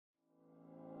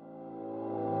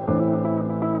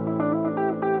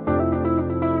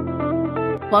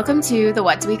Welcome to the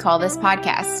What Do We Call This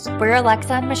podcast. We're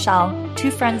Alexa and Michelle, two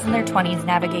friends in their 20s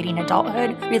navigating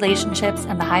adulthood, relationships,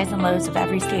 and the highs and lows of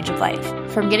every stage of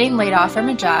life. From getting laid off from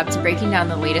a job to breaking down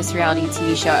the latest reality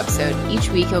TV show episode, each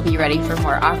week you'll be ready for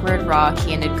more awkward, raw,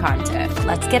 candid content.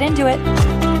 Let's get into it.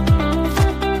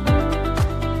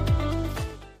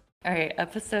 All right,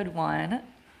 episode 1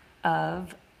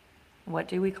 of What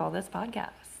Do We Call This podcast?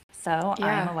 So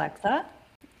I'm Alexa.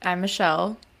 I'm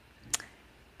Michelle.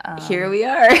 Here we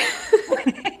are.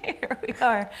 Here we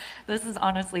are. This has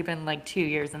honestly been like 2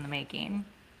 years in the making.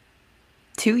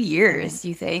 2 years,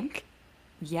 you think?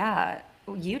 Yeah.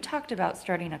 You talked about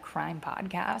starting a crime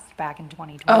podcast back in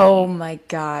 2020. Oh my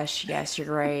gosh. Yes,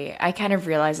 you're right. I kind of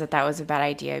realized that was a bad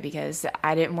idea because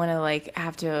I didn't want to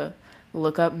have to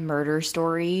look up murder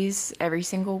stories every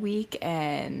single week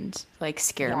and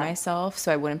scare myself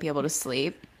so I wouldn't be able to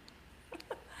sleep.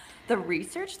 The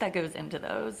research that goes into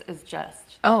those is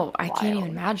just I can't even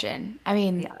imagine. I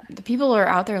mean, the people are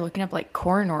out there looking up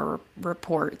coroner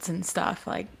reports and stuff.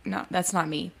 No, that's not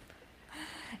me.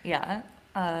 Yeah.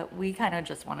 We kind of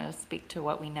just want to speak to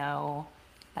what we know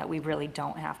that we really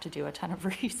don't have to do a ton of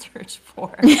research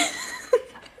for.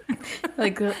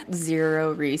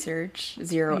 Zero research,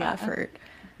 zero effort.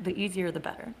 The easier, the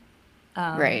better.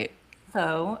 Right.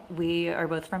 So we are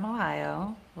both from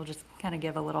Ohio. We'll just kind of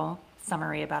give a little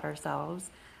summary about ourselves.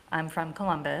 I'm from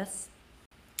Columbus.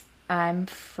 I'm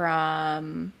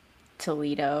from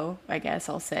Toledo, I guess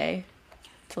I'll say.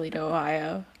 Toledo,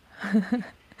 Ohio.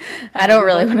 I don't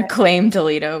really want to claim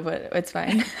Toledo, but it's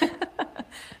fine.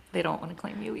 They don't want to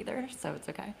claim you either, so it's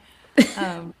okay.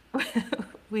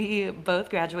 We both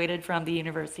graduated from the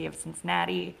University of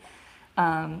Cincinnati.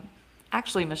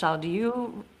 Actually, Michelle, do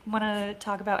you want to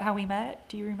talk about how we met?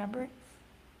 Do you remember?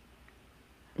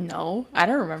 No, I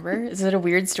don't remember. Is it a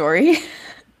weird story?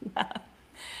 Yeah.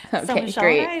 Okay, so Michelle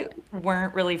great. and I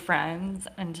weren't really friends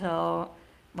until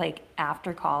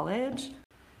after college,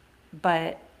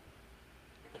 but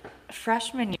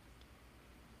freshman year,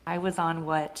 I was on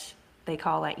what they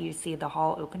call at UC the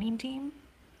hall opening team.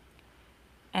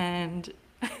 And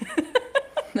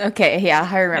okay, yeah,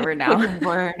 I remember now.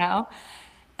 Blur now.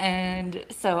 And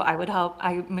so I would help.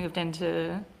 I moved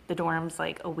into the dorms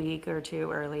a week or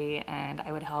two early, and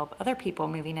I would help other people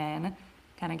moving in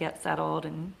kind of get settled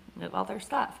and move all their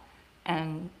stuff.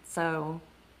 And so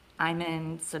I'm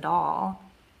in Sedal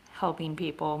helping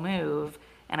people move,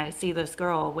 and I see this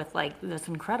girl with this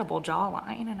incredible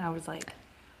jawline, and I was like,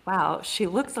 wow, she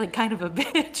looks like kind of a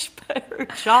bitch, but her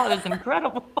jaw is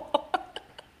incredible.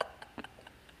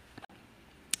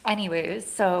 Anyways,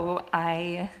 so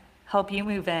I help you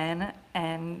move in,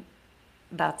 and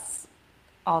that's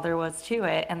all there was to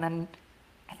it. And then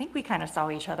I think we kind of saw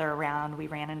each other around. We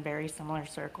ran in very similar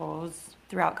circles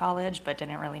throughout college, but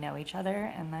didn't really know each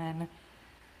other, and then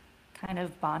kind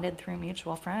of bonded through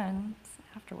mutual friends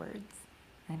afterwards.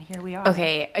 And here we are.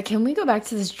 Okay, can we go back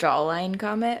to this jawline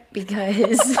comment?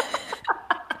 Because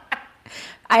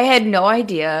I had no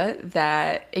idea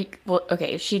that,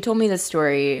 she told me this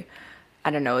story,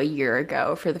 I don't know, a year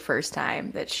ago for the first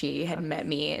time that she had met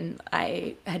me, and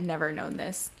I had never known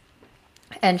this.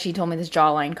 And she told me this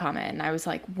jawline comment, and I was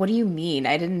like, what do you mean?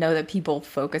 I didn't know that people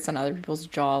focus on other people's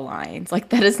jawlines.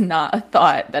 That is not a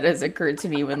thought that has occurred to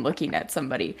me when looking at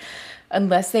somebody,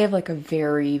 unless they have a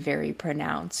very, very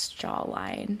pronounced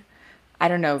jawline. I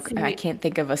don't know. See, I can't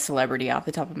think of a celebrity off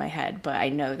the top of my head, but I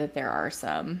know that there are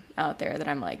some out there that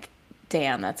I'm like,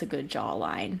 damn, that's a good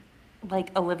jawline.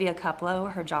 Olivia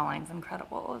Cuplow, her jawline's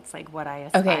incredible. It's what I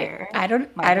aspire. Okay,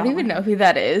 I don't even know who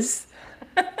that is.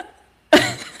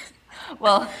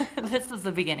 Well, this is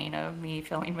the beginning of me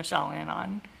filling Michelle in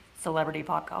on celebrity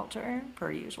pop culture,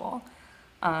 per usual.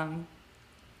 We'll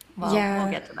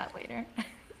get to that later.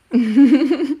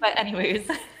 But anyways,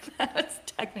 that's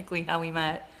technically how we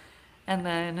met. And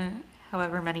then,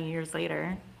 however many years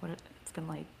later, it's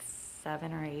been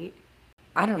 7 or 8.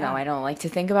 I don't know. I don't like to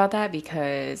think about that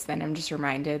because then I'm just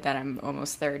reminded that I'm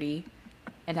almost 30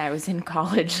 and I was in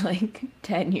college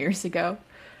 10 years ago.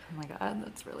 Oh my God,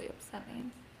 that's really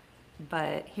upsetting.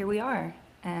 But here we are,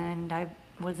 and I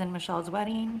was in Michelle's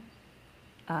wedding.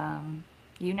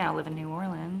 You now live in New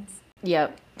Orleans.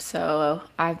 Yep. So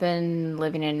I've been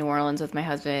living in New Orleans with my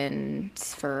husband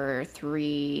for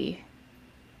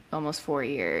almost 4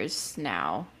 years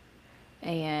now.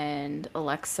 And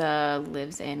Alexa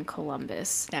lives in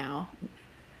Columbus now.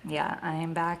 Yeah,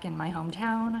 I'm back in my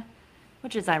hometown,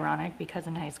 which is ironic because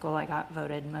in high school I got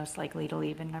voted most likely to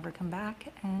leave and never come back,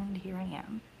 and here I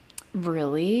am.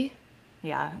 Really?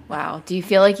 Yeah. Wow. Do you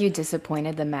feel like you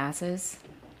disappointed the masses?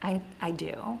 I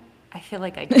do. I feel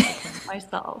like I disciplined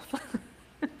myself.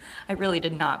 I really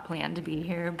did not plan to be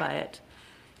here, but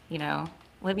you know,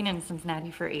 living in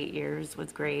Cincinnati for 8 years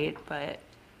was great. But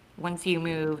once you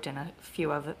moved and a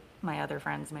few of my other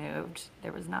friends moved,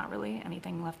 there was not really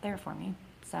anything left there for me.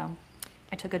 So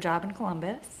I took a job in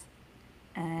Columbus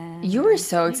You and were I'm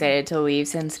so leaving. excited to leave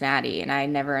Cincinnati, and I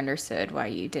never understood why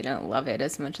you didn't love it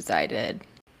as much as I did.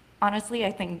 Honestly,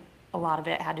 I think a lot of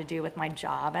it had to do with my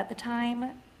job at the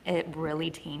time. It really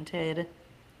tainted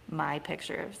my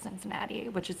picture of Cincinnati,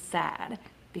 which is sad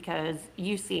because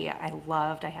UC,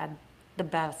 I had the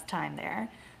best time there.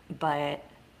 But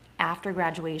after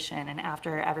graduation and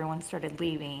after everyone started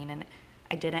leaving, and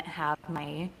I didn't have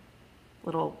my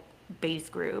little base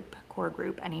group, core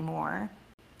group anymore,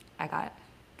 I got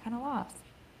kind of lost.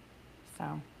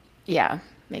 So Yeah,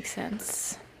 makes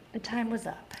sense. the time was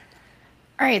up.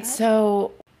 All right, But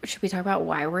so should we talk about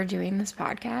why we're doing this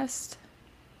podcast?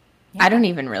 I yeah, don't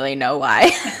even really know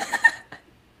why.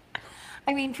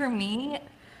 I mean, for me,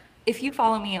 if you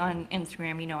follow me on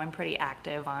Instagram, you know I'm pretty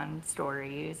active on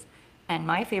stories. And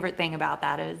my favorite thing about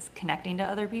that is connecting to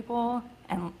other people.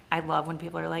 And I love when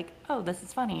people are like, oh, this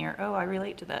is funny, or oh, I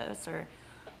relate to this, or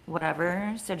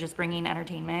whatever. So just bringing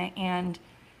entertainment. And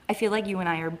I feel like you and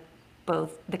I are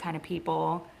both the kind of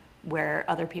people where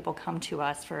other people come to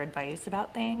us for advice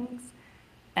about things.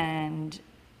 And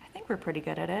I think we're pretty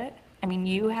good at it. I mean,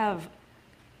 you have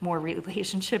more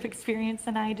relationship experience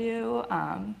than I do.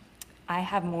 I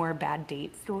have more bad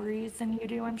date stories than you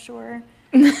do, I'm sure.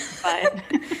 But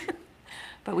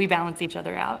but we balance each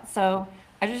other out. So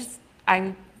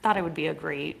I thought it would be a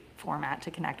great format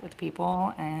to connect with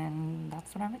people, and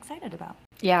that's what I'm excited about.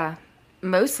 Yeah,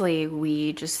 mostly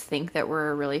we just think that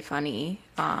we're really funny,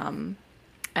 and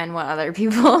want other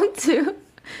people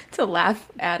to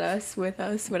laugh at us, with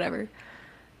us, whatever. We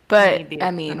But need the I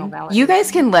external mean, you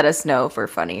guys validation. can let us know if we're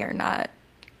funny or not.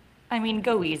 I mean,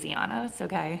 go easy on us,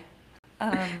 okay?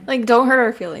 Like, don't hurt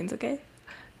our feelings, okay?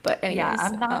 But Yeah, anyways,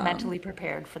 I'm not mentally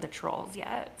prepared for the trolls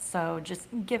yet, so just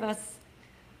give us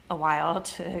a while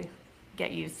to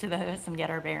get used to this and get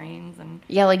our bearings. And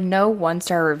yeah, like no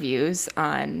one-star reviews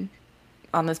on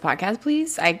this podcast,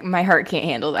 please. My heart can't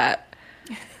handle that.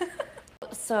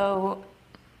 so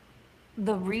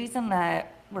the reason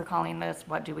that we're calling this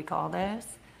What Do We Call This?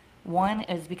 One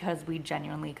is because we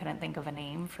genuinely couldn't think of a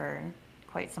name for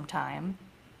quite some time.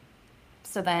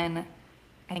 So then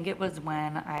I think it was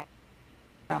when I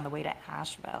was on the way to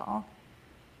Asheville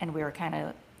and we were kind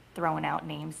of throwing out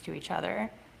names to each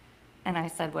other. And I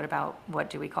said, what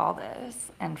do we call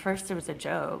this? And first it was a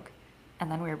joke.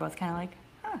 And then we were both kind of like,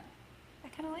 huh, I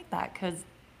kind of like that. Because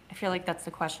I feel like that's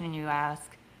the question you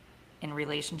ask in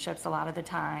relationships a lot of the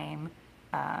time.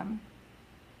 Um,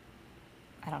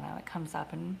 I don't know, it comes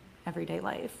up in everyday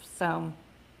life. So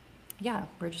yeah,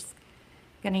 we're just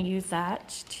going to use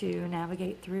that to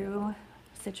navigate through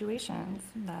situations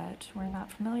that we're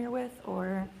not familiar with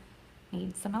or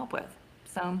need some help with.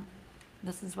 So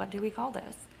this is What Do We Call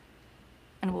This?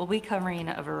 And we'll be covering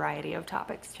a variety of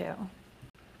topics too.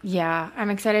 Yeah, I'm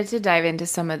excited to dive into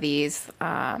some of these.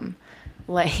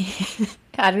 Like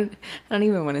I don't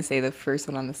even want to say the first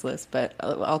one on this list, but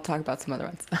I'll talk about some other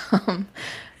ones.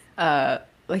 Uh,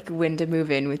 like when to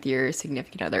move in with your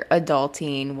significant other,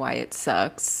 adulting, why it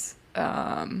sucks,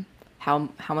 how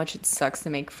much it sucks to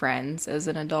make friends as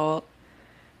an adult,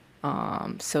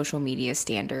 social media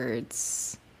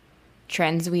standards,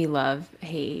 trends we love,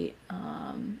 hate.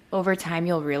 Over time,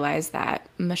 you'll realize that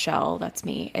Michelle, that's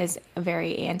me, is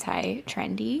very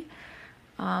anti-trendy,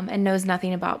 and knows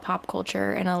nothing about pop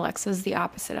culture, and Alexa's the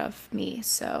opposite of me.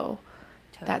 So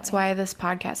that's Totally. why this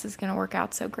podcast is going to work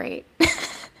out so great.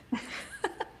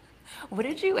 What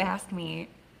did you ask me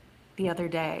the other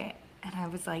day? And I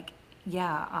was like,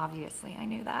 yeah, obviously I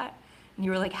knew that. And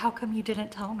you were like, how come you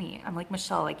didn't tell me? I'm like,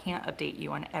 Michelle, I can't update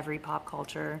you on every pop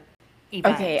culture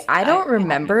Okay, event I don't that happens.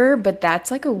 remember, but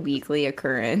that's like a weekly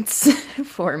occurrence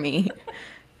for me.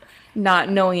 Not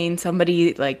knowing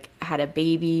somebody like had a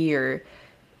baby or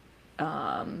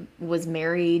was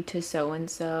married to so and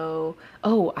so.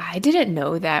 Oh, I didn't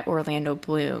know that Orlando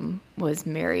Bloom was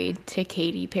married to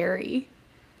Katy Perry.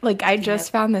 Like, I Do you know,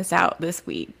 just found this out this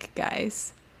week,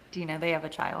 guys. do you know they have a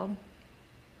child?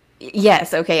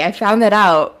 Yes, okay, I found that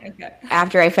out Okay.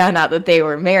 after I found out that they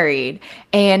were married.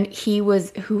 And who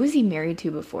was he married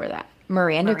to before that?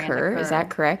 Miranda Miranda Kerr, is that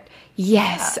Kerr. correct?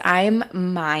 Yeah. Yes, I'm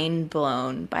mind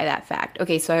blown by that fact.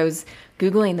 Okay, so I was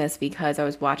Googling this because I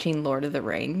was watching Lord of the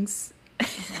Rings,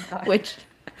 Oh my God. which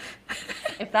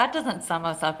If that doesn't sum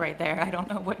us up right there, I don't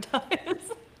know what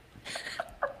does.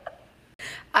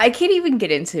 I can't even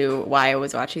get into why I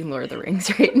was watching Lord of the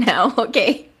Rings right now,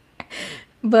 okay?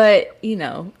 But,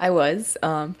 I was.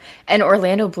 And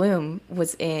Orlando Bloom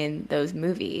was in those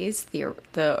movies, the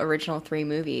original three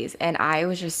movies, and I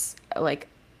was just like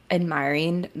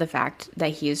admiring the fact that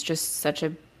he is just such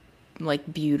a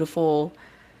like beautiful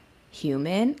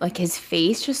human. Like his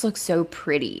face just looks so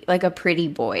pretty, like a pretty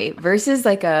boy versus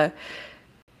like a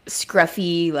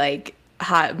scruffy, like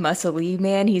hot, muscly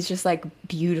man. He's just like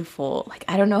beautiful. Like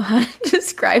I don't know how to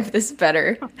describe this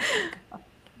better.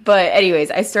 But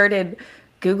anyways, I started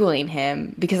Googling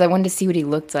him because I wanted to see what he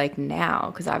looked like now,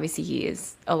 because obviously he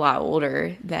is a lot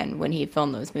older than when he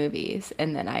filmed those movies.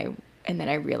 And then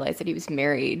I realized that he was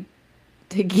married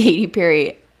to Katy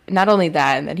Perry. Not only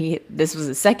that, and then this was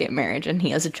his second marriage and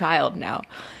he has a child now.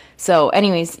 So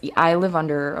anyways, I live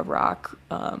under a rock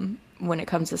when it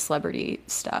comes to celebrity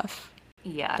stuff.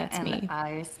 Yeah, That's and me.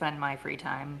 I spend my free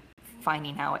time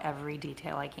finding out every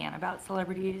detail I can about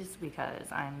celebrities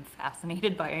because I'm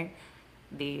fascinated by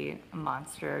the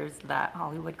monsters that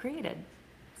Hollywood created.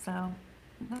 So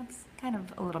that's kind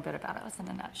of a little bit about us in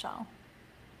a nutshell.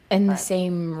 In the But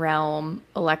same realm,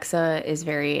 Alexa is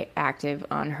very active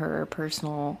on her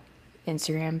personal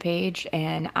Instagram page,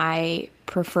 and I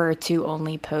prefer to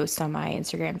only post on my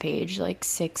Instagram page like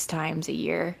 6 times a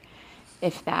year,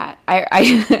 if that. I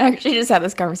actually just had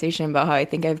this conversation about how I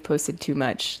think I've posted too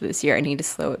much this year. I need to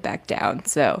slow it back down.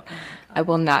 So oh my I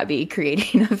will God. not be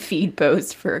creating a feed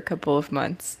post for a couple of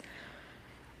months.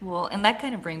 Well, and that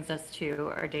kind of brings us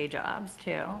to our day jobs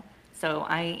too. So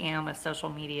I am a social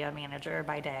media manager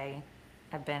by day.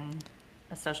 I've been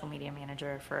a social media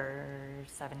manager for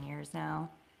 7 years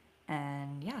now.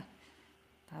 And yeah,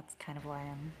 that's kind of why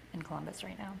I'm in Columbus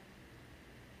right now,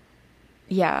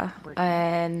 Yeah, working.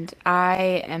 and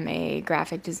I am a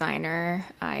graphic designer.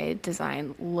 I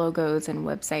design logos and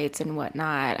websites and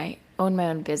whatnot. I own my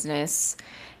own business,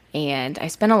 and I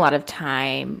spend a lot of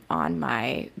time on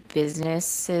my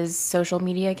business's social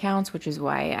media accounts, which is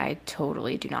why I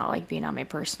totally do not like being on my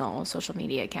personal social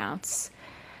media accounts.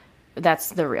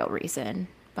 That's the real reason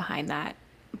behind that.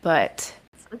 But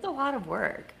It's a lot of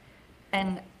work.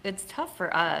 And it's tough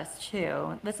for us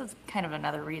too. This is kind of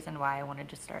another reason why I wanted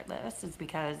to start this, is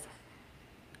because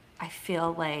I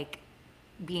feel like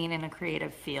being in a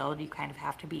creative field, you kind of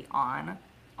have to be on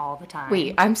all the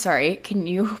wait, time. I'm sorry.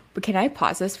 Can I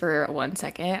pause this for 1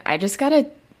 second? I just got a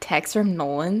text from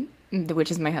Nolan,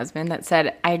 which is my husband, that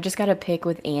said I just got a pic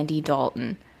with Andy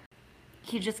Dalton.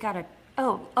 You just gotta,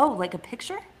 oh, like a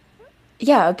picture?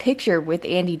 Yeah, a picture with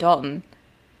Andy Dalton.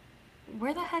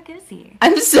 Where the heck is he?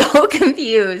 I'm so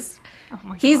confused. Oh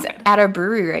my He's God. at a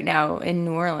brewery right now in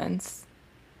New Orleans.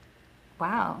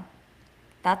 Wow.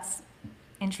 That's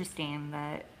interesting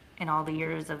that in all the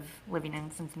years of living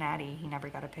in Cincinnati, he never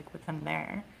got a pic with them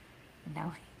there. And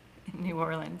now in New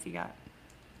Orleans, he got.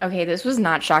 Okay, this was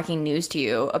not shocking news to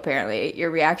you, apparently.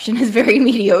 Your reaction is very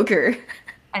mediocre.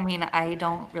 I mean, I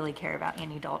don't really care about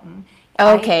Andy Dalton.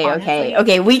 I Okay, okay, honestly,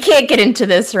 okay. We can't get into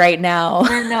this right now.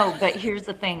 no, but here's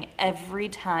the thing. Every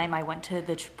time I went to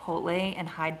the Chipotle in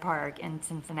Hyde Park in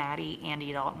Cincinnati,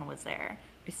 Andy Dalton was there.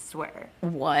 I swear.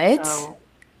 What? So,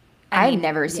 I I've mean,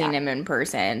 never yeah, seen him in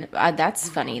person. That's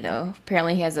funny though.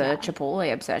 Apparently he has a yeah,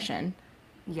 Chipotle obsession.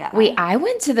 Wait, yeah. I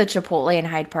went to the Chipotle in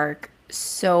Hyde Park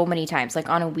so many times, like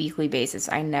on a weekly basis.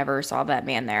 I never saw that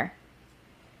man there.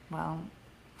 Well,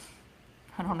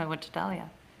 I don't know what to tell you.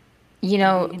 You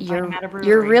Maybe you know, can find him you're at a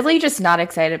you're brewery. really just not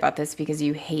excited about this because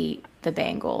you hate the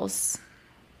Bengals.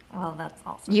 Well, that's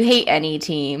also You hate true. any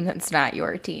team that's not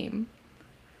your team.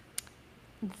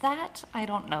 That I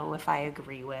don't know if I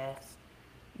agree with.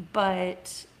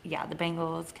 But yeah, the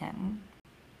Bengals can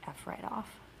F right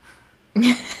off.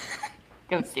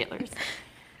 Go Steelers.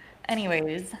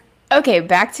 Anyways, Okay,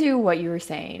 back to what you were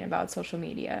saying about social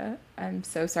media. I'm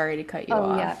so sorry to cut you oh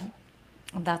yeah, off.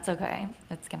 that's okay.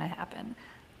 It's gonna happen.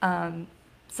 Um,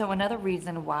 so another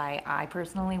reason why I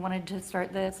personally wanted to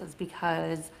start this is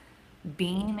because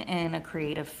being in a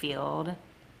creative field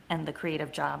and the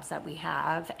creative jobs that we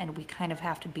have, and we kind of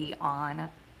have to be on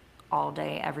all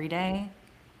day, every day,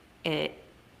 it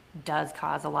does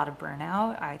cause a lot of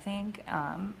burnout, I think.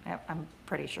 I'm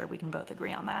pretty sure we can both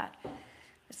agree on that.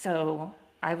 So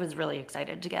I was really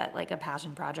excited to get like a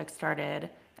passion project started.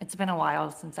 It's been a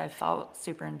while since I felt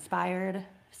super inspired.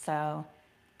 So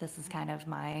this is kind of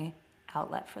my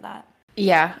outlet for that.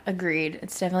 Yeah, agreed.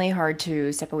 It's definitely hard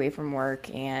to step away from work,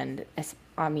 and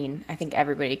I mean, I think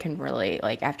everybody can relate.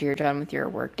 Like after you're done with your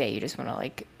work day, you just want to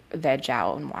like veg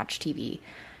out and watch TV.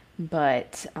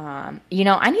 But I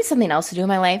need something else to do in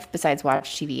my life besides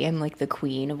watch TV. I'm like the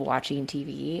queen of watching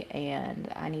TV,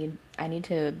 and I need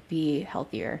to be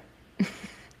healthier.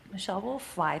 Michelle will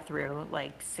fly through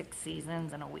like 6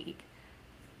 seasons in a week.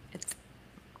 It's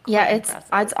Yeah, quite it's impressive.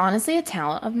 honestly a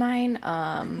talent of mine.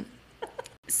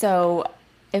 So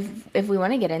if we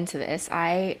want to get into this,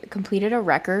 I completed a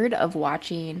record of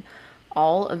watching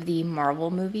all of the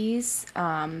Marvel movies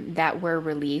that were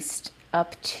released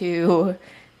up to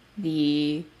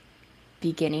the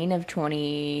beginning of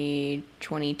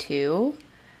 2022.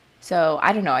 So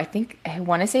I don't know. I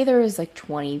want to say there was like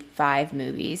 25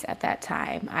 movies at that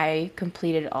time. I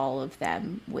completed all of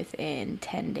them within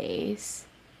 10 days.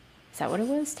 Is that what it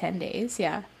was? 10 days?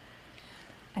 Yeah.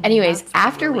 I mean, Anyways, that's really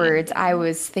afterwards, I insane.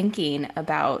 was thinking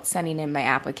about sending in my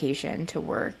application to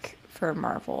work for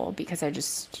Marvel because I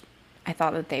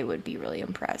thought that they would be really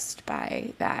impressed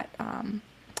by that.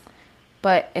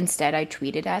 But instead, I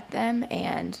tweeted at them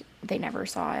and they never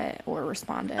saw it or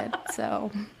responded.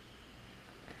 So,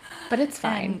 but it's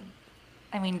fine. And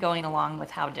I mean, going along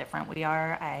with how different we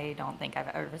are, I don't think I've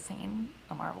ever seen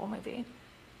a Marvel movie.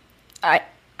 I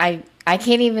I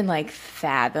can't even like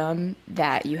fathom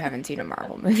that you haven't seen a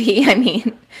Marvel movie. I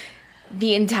mean,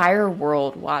 the entire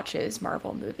world watches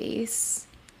Marvel movies.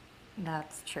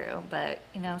 That's true, but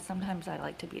sometimes I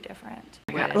like to be different.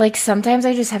 Yeah, Would like sometimes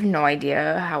I just have no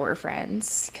idea how we're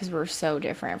friends because we're so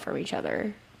different from each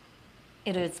other.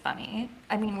 It is funny.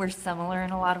 I mean, we're similar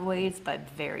in a lot of ways, but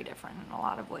very different in a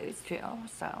lot of ways too.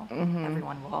 So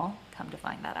everyone will come to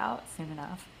find that out soon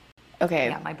enough. Okay.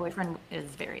 Yeah, my boyfriend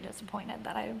is very disappointed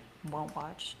that I won't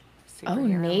watch Oh, superhero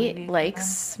Nate movies with him.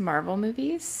 likes Marvel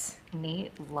movies.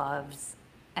 Nate loves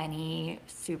any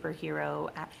superhero.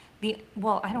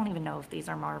 Well, I don't even know if these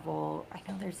are Marvel. I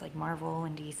know there's like Marvel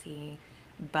and DC,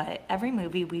 but every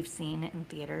movie we've seen in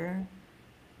theater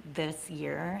this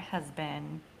year has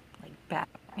been like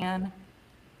Batman,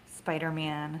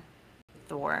 Spider-Man,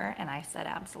 Thor, and I said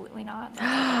absolutely not.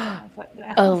 That's why I put my foot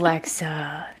down.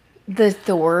 Alexa, the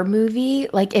Thor movie,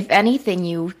 like if anything,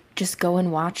 you just go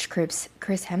and watch Chris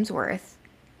Hemsworth.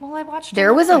 Well, I watched There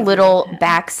another was a movie with little him.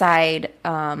 backside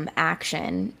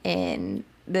action in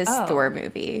this Thor Oh,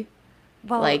 movie.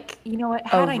 well, Like you know what?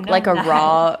 a Had I like known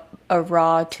that, a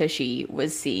raw tushy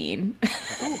was seen.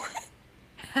 ooh,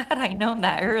 had I known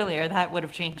that earlier, that would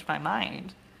have changed my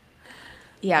mind.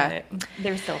 Yeah. But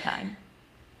there's still time.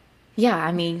 Yeah,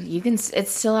 I mean,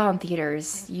 it's still out in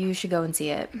theaters. You should go and see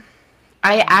it. I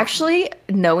I actually,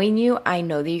 knowing you, I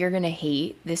know that you're gonna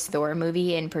hate this Thor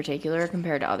movie in particular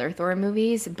compared to other Thor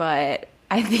movies, but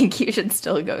I think you should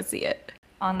still go see it.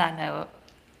 On that note,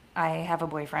 I have a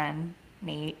boyfriend,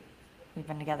 Nate. We've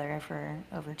been together for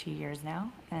over 2 years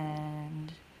now,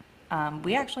 and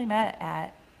we actually met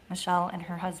at Michelle and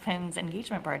her husband's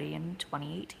engagement party in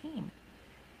 2018.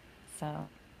 So,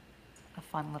 a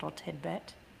fun little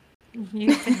tidbit.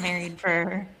 You've been married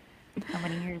for how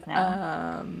many years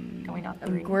now? Going on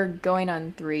three? We're going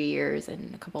on 3 years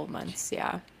in a couple of months,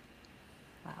 yeah.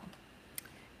 Wow.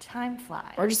 Time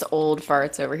We're flies. just old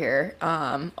farts over here.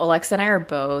 Alexa and I are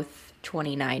both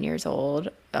 29 years old,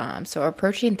 so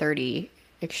approaching 30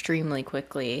 extremely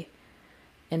quickly,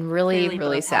 and really, Clearly,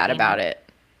 really both sad about having, it.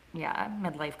 yeah,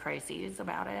 midlife crises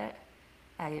about it.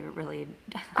 I really,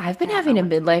 I've I been don't know having a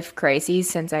what to do. midlife crisis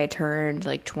since I turned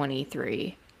like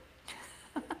 23.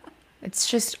 It's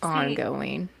just See,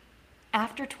 ongoing.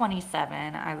 after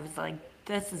 27, I was like,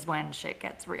 this is when shit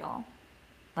gets real.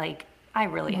 Like, I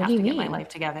really What do have you to get my mean? life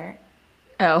together.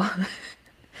 Oh,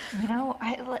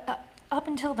 Up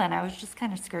until then, I was just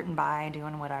kind of skirting by,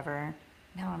 doing whatever.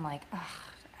 Now I'm like, ugh,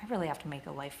 I really have to make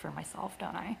a life for myself,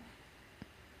 don't I?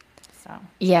 So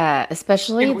yeah,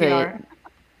 here we are.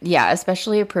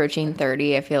 especially approaching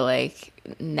 30. I feel like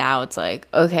now it's like,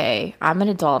 okay, I'm an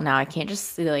adult now. I can't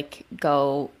just like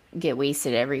go get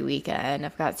wasted every weekend.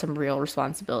 I've got some real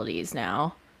responsibilities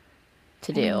now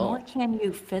to I mean, do. nor can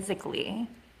you physically.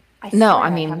 I No, I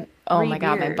swear I have mean, oh three my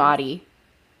God, my beers. body.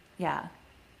 Yeah,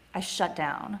 I shut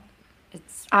down.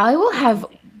 It's I will it's have insane.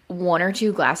 one or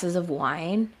two glasses of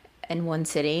wine in one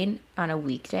sitting on a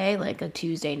weekday, like a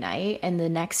Tuesday night, and the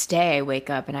next day I wake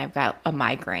up and I've got a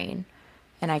migraine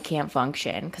and I can't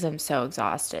function because I'm so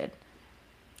exhausted.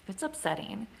 It's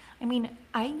upsetting. I mean,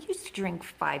 I used to drink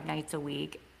 5 nights a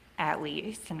week at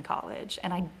least in college,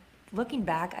 and looking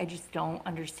back, I just don't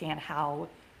understand how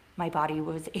my body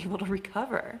was able to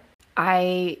recover.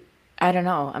 I I don't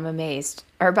know. I'm amazed.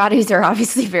 Our bodies are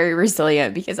obviously very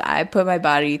resilient because I put my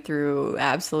body through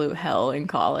absolute hell in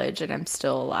college and I'm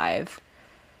still alive.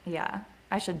 Yeah,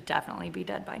 I should definitely be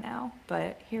dead by now,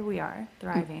 but here we are,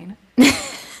 thriving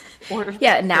or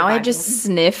Yeah, surviving. now I just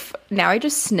sniff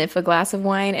a glass of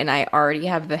wine and I already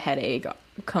have the headache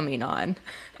coming on.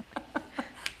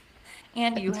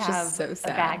 And you It's just have so a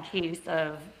sad. bad case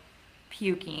of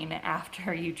puking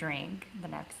after you drink the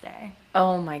next day.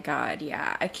 Oh my God,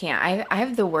 yeah. I can't. I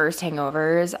have the worst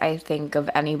hangovers, I think, of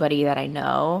anybody that I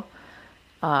know.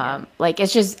 Yeah. Like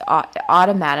it's just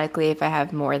automatically if I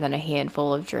have more than a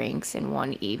handful of drinks in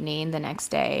one evening, the next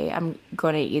day I'm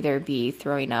going to either be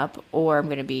throwing up or I'm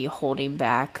going to be holding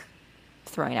back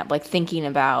throwing up, like thinking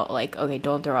about like, okay,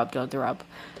 don't throw up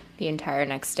the entire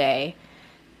next day.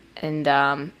 And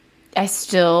I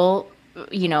still,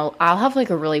 I'll have like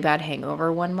a really bad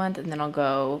hangover one month and then I'll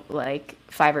go like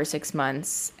 5 or 6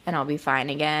 months and I'll be fine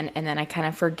again. And then I kind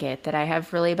of forget that I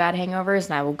have really bad hangovers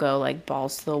and I will go like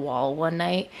balls to the wall one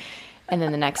night. And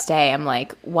then the next day I'm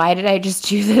like, why did I just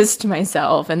do this to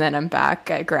myself? And then I'm back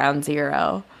at ground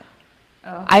zero.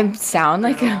 Oh, I it's sound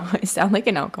like brutal. I sound like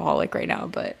an alcoholic right now,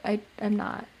 but I'm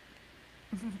not.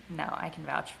 No, I can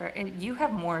vouch for it. You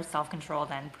have more self-control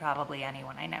than probably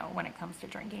anyone I know when it comes to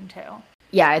drinking too.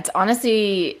 Yeah, it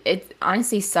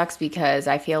honestly sucks because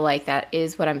I feel like that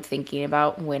is what I'm thinking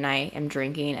about when I am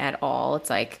drinking at all. It's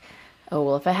like, oh,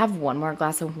 well, if I have one more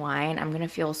glass of wine, I'm gonna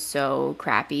feel so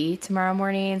crappy tomorrow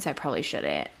morning, so I probably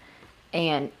shouldn't.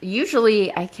 And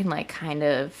usually I can like kind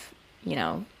of, you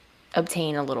know,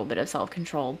 obtain a little bit of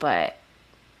self-control, but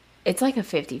it's like a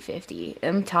 50-50.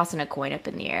 I'm tossing a coin up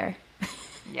in the air.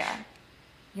 Yeah.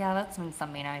 Yeah, that's been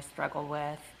something I struggle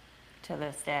with to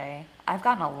this day. I've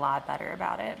gotten a lot better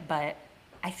about it, but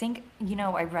I think,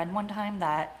 I read one time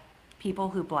that people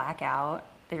who black out,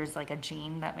 there's like a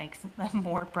gene that makes them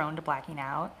more prone to blacking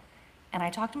out. And I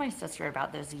talked to my sister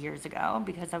about this years ago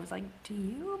because I was like, do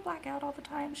you black out all the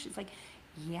time? She's like,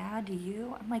 yeah, do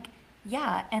you? I'm like,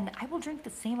 yeah, and I will drink the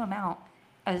same amount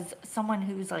as someone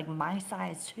who's like my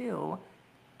size too,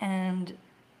 and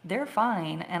they're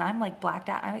fine, and I'm like blacked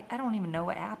out. I don't even know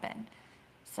what happened.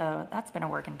 So that's been a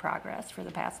work in progress for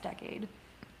the past decade.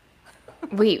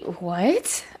 Wait,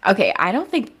 what? Okay, I don't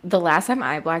think the last time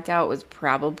I blacked out was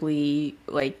probably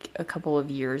like a couple of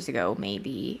years ago,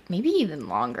 maybe even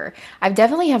longer. I've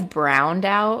definitely have browned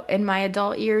out in my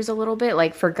adult years a little bit,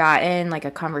 like forgotten like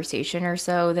a conversation or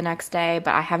so the next day,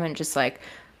 but I haven't just like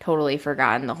totally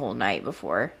forgotten the whole night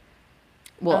before.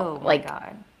 Well, Oh my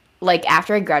God. like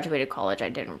after I graduated college, I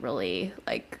didn't really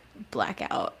like black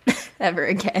out ever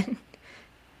again.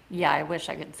 Yeah, I wish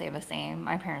I could say the same.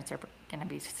 My parents are going to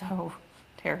be so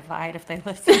terrified if they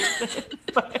listen to this,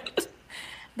 but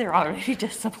they're already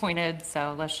disappointed,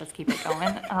 so let's just keep it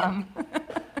going.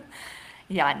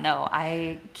 Yeah, no,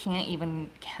 I can't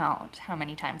even count how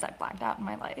many times I've blacked out in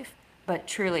my life. But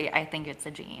truly, I think it's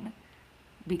a gene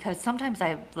because sometimes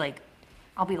I'll be like,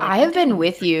 I I have didn't been even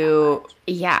with drink that you. much.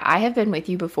 Yeah, I have been with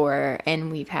you before,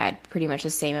 and we've had pretty much the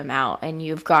same amount, and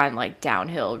you've gone like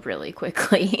downhill really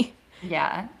quickly.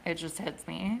 Yeah, it just hits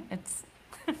me. It's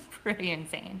pretty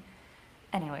insane.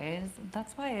 Anyways,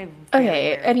 that's why I very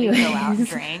Okay, rarely go out and anyways.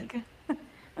 drink.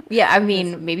 Yeah, I This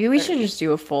mean, is maybe we should 30. just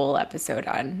do a full episode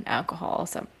on alcohol.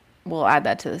 So we'll add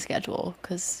that to the schedule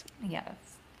because,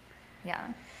 Yes.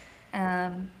 Yeah.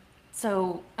 Um,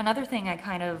 so another thing I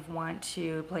kind of want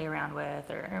to play around with,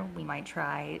 or we might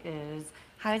try, is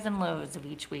highs and lows of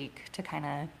each week to kind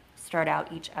of start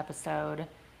out each episode.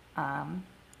 Um,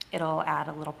 it'll add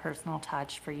a little personal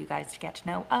touch for you guys to get to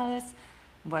know us,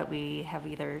 what we have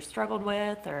either struggled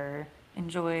with or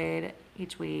enjoyed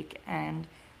each week. And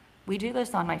we do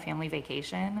this on my family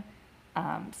vacation.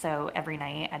 So every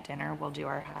night at dinner, we'll do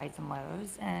our highs and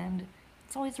lows, and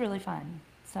it's always really fun.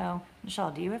 So,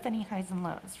 Michelle, do you have any highs and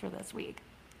lows for this week?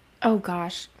 oh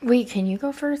gosh. Wait, can you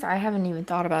go first? I haven't even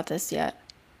thought about this yet.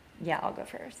 Yeah, I'll go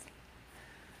first.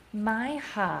 My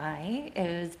high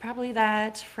is probably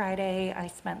that Friday I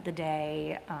spent the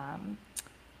day.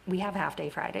 We have half day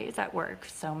Fridays at work,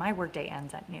 so my work day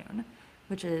ends at noon,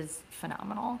 which is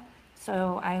phenomenal.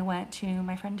 So I went to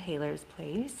my friend Taylor's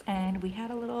place and we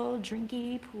had a little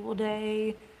drinky pool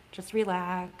day, just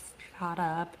relaxed, caught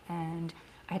up, and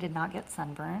I did not get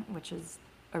sunburnt, which is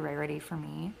a rarity for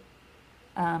me.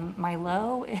 My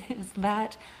low is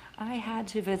that I had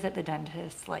to visit the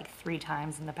dentist like 3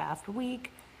 times in the past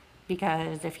week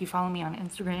because if you follow me on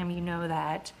Instagram, you know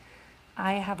that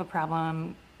I have a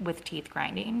problem with teeth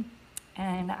grinding.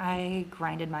 And I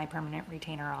grinded my permanent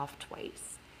retainer off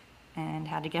twice and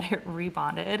had to get it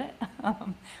rebonded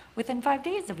within 5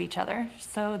 days of each other.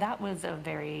 So that was a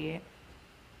very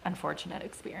unfortunate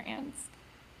experience.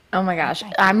 Oh my And gosh.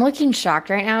 I I'm hate looking shocked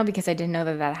right now because I didn't know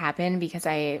that that happened because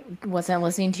I wasn't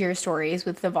listening to your stories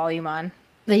with the volume on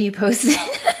that you posted.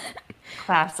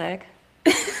 classic.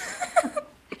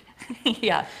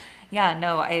 Yeah. Yeah,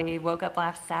 no, I woke up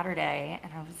last Saturday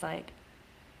and I was like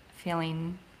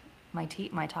feeling my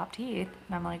top teeth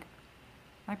and I'm like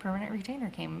my permanent retainer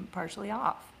came partially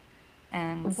off.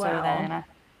 And so Wow. then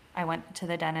I went to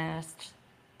the dentist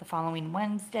the following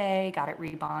Wednesday, got it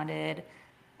rebonded.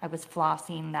 I was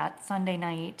flossing that Sunday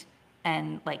night,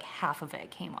 and like half of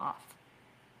it came off.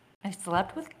 I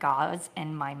slept with gauze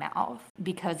in my mouth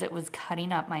because it was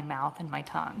cutting up my mouth and my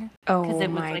tongue. Because Oh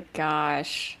it was my like,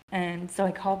 gosh. and so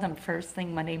I called them first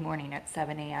thing Monday morning at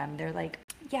 7 a.m. They're like,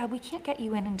 yeah, we can't get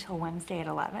you in until Wednesday at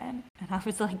 11. And I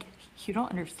was like, you don't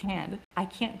understand. I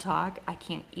can't talk. I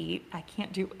can't eat. I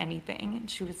can't do anything. And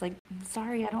she was like, "I'm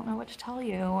sorry, I don't know what to tell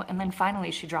you." And then finally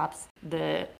she drops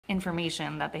the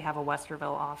information that they have a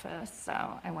Westerville office. So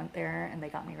I went there and they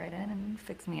got me right in and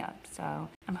fixed me up. So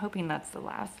I'm hoping that's the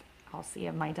last I'll see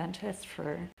of my dentist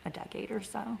for a decade or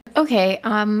so. Okay,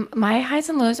 my highs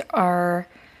and lows are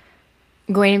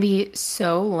going to be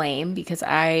so lame because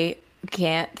I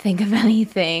can't think of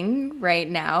anything right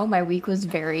now. My week was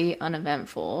very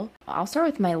uneventful. I'll start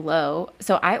with my low.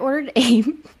 So I ordered a,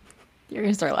 you're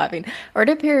gonna start laughing,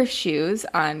 ordered a pair of shoes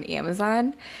on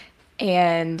Amazon,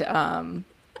 and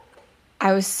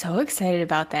I was so excited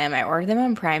about them. I ordered them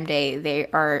on Prime Day. They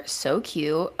are so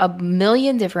cute. A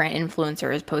million different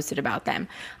influencers posted about them.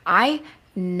 I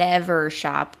never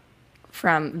shop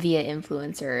from via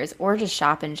influencers or just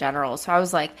shop in general. So I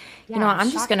was like, you Yeah, know, I what, was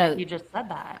I'm just shocked that gonna, you just said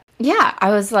that. yeah,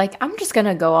 I was like, I'm just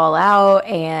gonna go all out.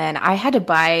 And I had to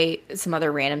buy some other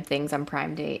random things on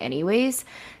Prime Day anyways.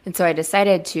 And so I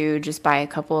decided to just buy a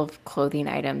couple of clothing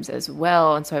items as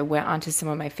well. And so I went onto some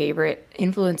of my favorite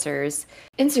influencers'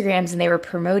 Instagrams and they were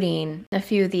promoting a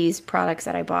few of these products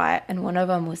that I bought. And one of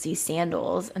them was these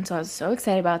sandals. And so I was so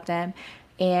excited about them.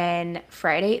 And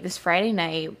this Friday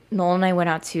night, Noel and I went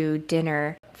out to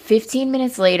dinner. 15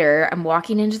 minutes later, I'm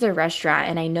walking into the restaurant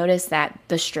and I noticed that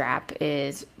the strap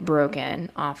is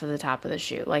broken off of the top of the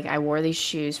shoe. Like I wore these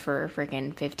shoes for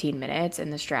freaking 15 minutes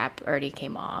and the strap already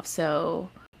came off. So,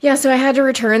 yeah, so I had to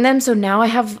return them. So now I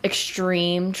have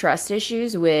extreme trust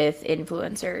issues with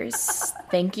influencers.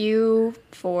 Thank you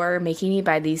for making me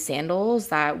buy these sandals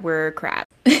that were crap.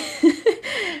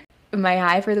 My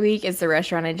high for the week is the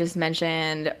restaurant I just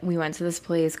mentioned. We went to this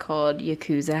place called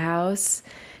Yakuza House,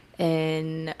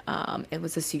 and it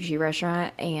was a sushi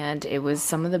restaurant, and it was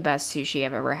some of the best sushi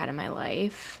I've ever had in my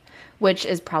life, which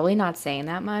is probably not saying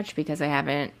that much because I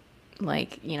haven't,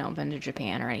 like, been to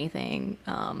Japan or anything.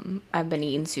 I've been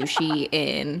eating sushi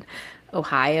in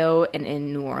Ohio and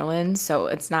in New Orleans, so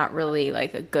it's not really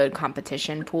like a good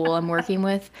competition pool I'm working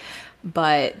with.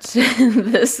 But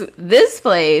this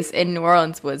place in New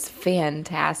Orleans was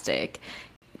fantastic.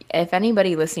 If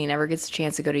anybody listening ever gets a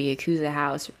chance to go to Yakuza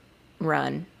House,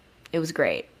 run. It was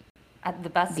great. The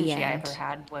best The sushi I ever end.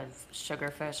 had was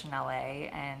Sugarfish in LA,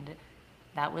 and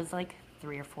that was like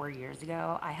 3 or 4 years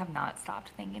ago. I have not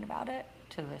stopped thinking about it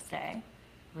to this day.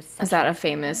 It was Is such an that a experience.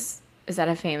 famous is that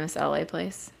a famous LA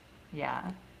place?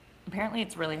 Yeah. Apparently,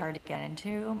 it's really hard to get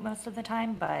into most of the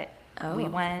time, but we Oh.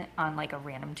 went on like a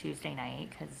random Tuesday night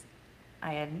because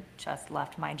I had just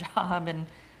left my job and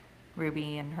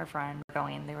Ruby and her friend were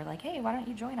going. They were like, hey, why don't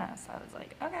you join us? I was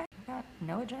like, okay, I got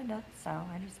no agenda. So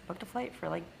I just booked a flight for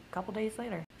like a couple days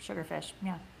later. Sugarfish.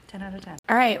 Yeah, 10 out of 10.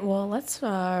 All right, well, let's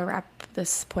wrap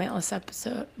this pointless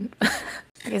episode.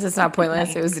 I guess it's not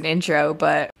pointless. It Nice. was an intro,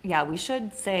 but Yeah, we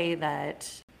should say that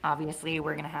obviously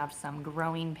we're going to have some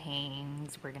growing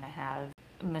pains. We're going to have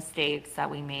mistakes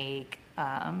that we make,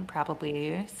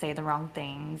 probably say the wrong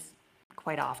things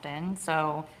quite often.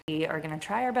 So we are going to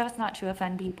try our best not to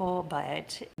offend people,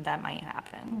 but that might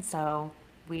happen. So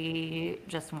we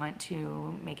just want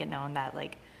to make it known that,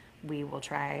 like, we will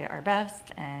try our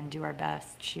best and do our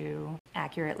best to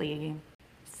accurately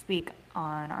speak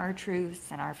on our truths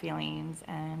and our feelings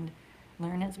and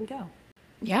learn as we go.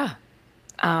 yeah.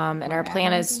 And our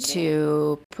plan Wherever we is can do.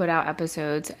 to put out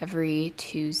episodes every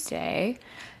Tuesday.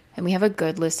 And we have a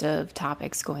good list of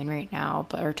topics going right now,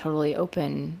 but are totally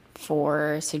open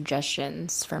for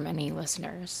suggestions from any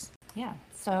listeners. Yeah.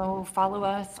 So follow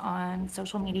us on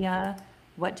social media.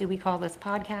 What do we call this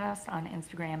podcast on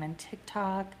Instagram and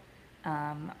TikTok?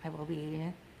 I will be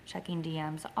checking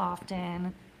DMs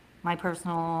often. My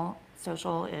personal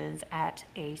social is at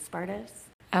a Spartus.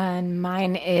 And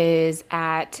mine is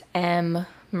at M.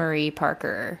 Marie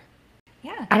Parker.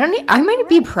 Yeah, I all might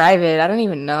be right. private. I don't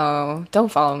even know. Don't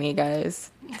follow me,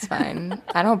 guys. It's fine.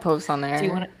 I don't post on Do you there.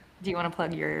 want to do you want to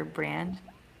plug your brand?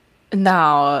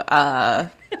 No,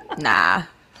 nah.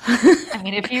 I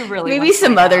mean, if you really want Maybe to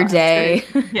some find other out, I'm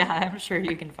sure. day. Yeah, I'm sure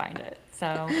you can find it.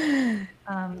 So,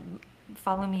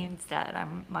 follow me instead.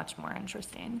 I'm much more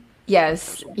interesting with Yes,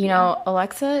 social media.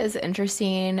 Alexa is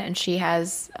interesting and she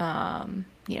has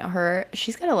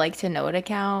she's got a like to know it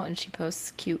account and she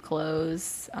posts cute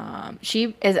clothes.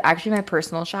 She is actually my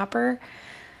personal shopper.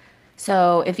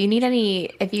 So if you need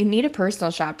a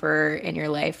personal shopper in your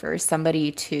life or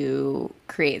somebody to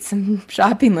create some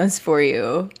shopping lists for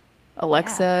you, Yeah.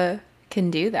 Alexa can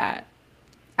do that.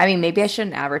 I mean, maybe I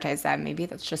shouldn't advertise that. Maybe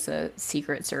that's just a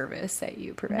secret service that you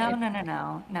No, provide. no, no,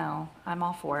 no, no. I'm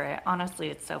all for it. Honestly,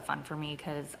 it's so fun for me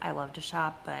because I love to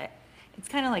shop, but it's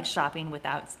kind of like shopping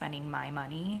without spending my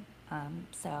money.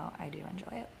 So I do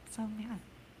enjoy it. So yeah,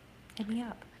 hit me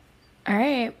up. All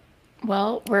right.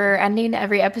 Well, we're ending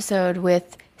every episode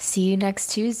with see you next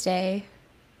Tuesday.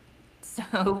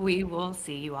 So we will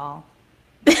see you all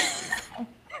next Tuesday.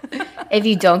 If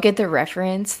you don't get the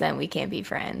reference, then we can't be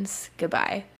friends.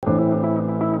 Goodbye.